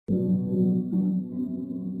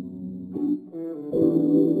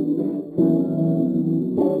you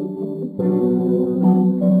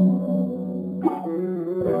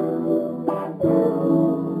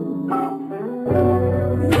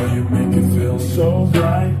make it feel so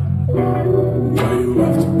right? Why you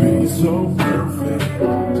have to be so perfect?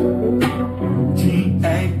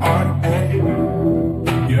 G-A-R-A.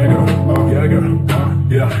 Yeah, girl. Yeah, girl.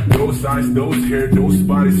 Yeah, those eyes, those hair, those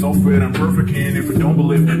bodies, so fit and perfect. And if you don't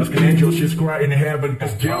believe, ask an angel, she's crying in heaven.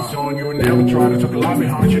 It's just on you and never try to talk a lot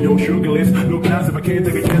behind you, no sugar list. Look nice if I can't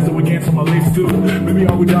take a chance to against on my list too. Maybe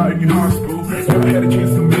I would die in your heart, school. Never had a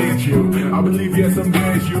chance to meet you. I believe, yes, I'm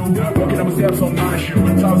against you. Walking up my steps on my shoe.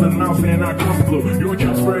 1,000 miles and I cross blue. You're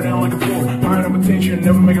just spread down like a flow. High up attention,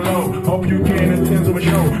 never make it low. Hope you can attend to my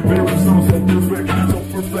show. Very song, so perfect, so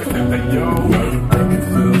perfect. Hey, yo, make it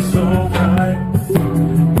feel so right.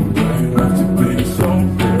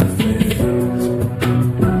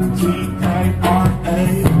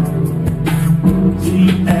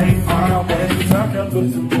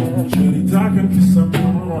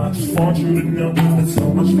 I just want you to know that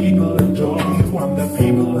so much people adore you. I'm that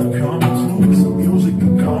people that come to make some music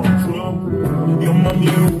and come through. You're my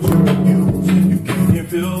muse, you're my muse. You give me a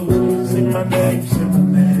feel. Say my name, say my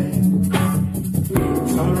name.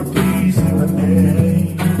 Sorry, please, say my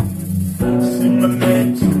name. Say my name,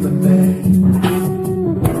 say my name.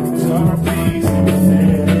 Sorry, please, say my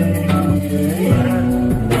name.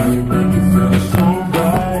 Why you make it feel so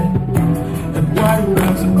right? And why you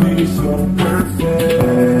have to be so perfect?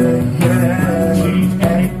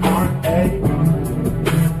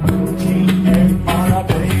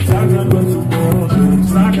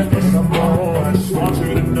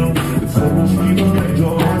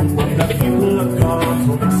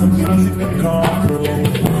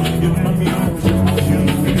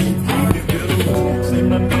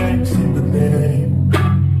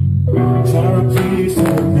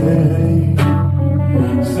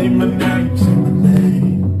 Say my name, say my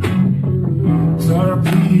name. Sorry,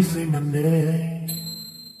 please.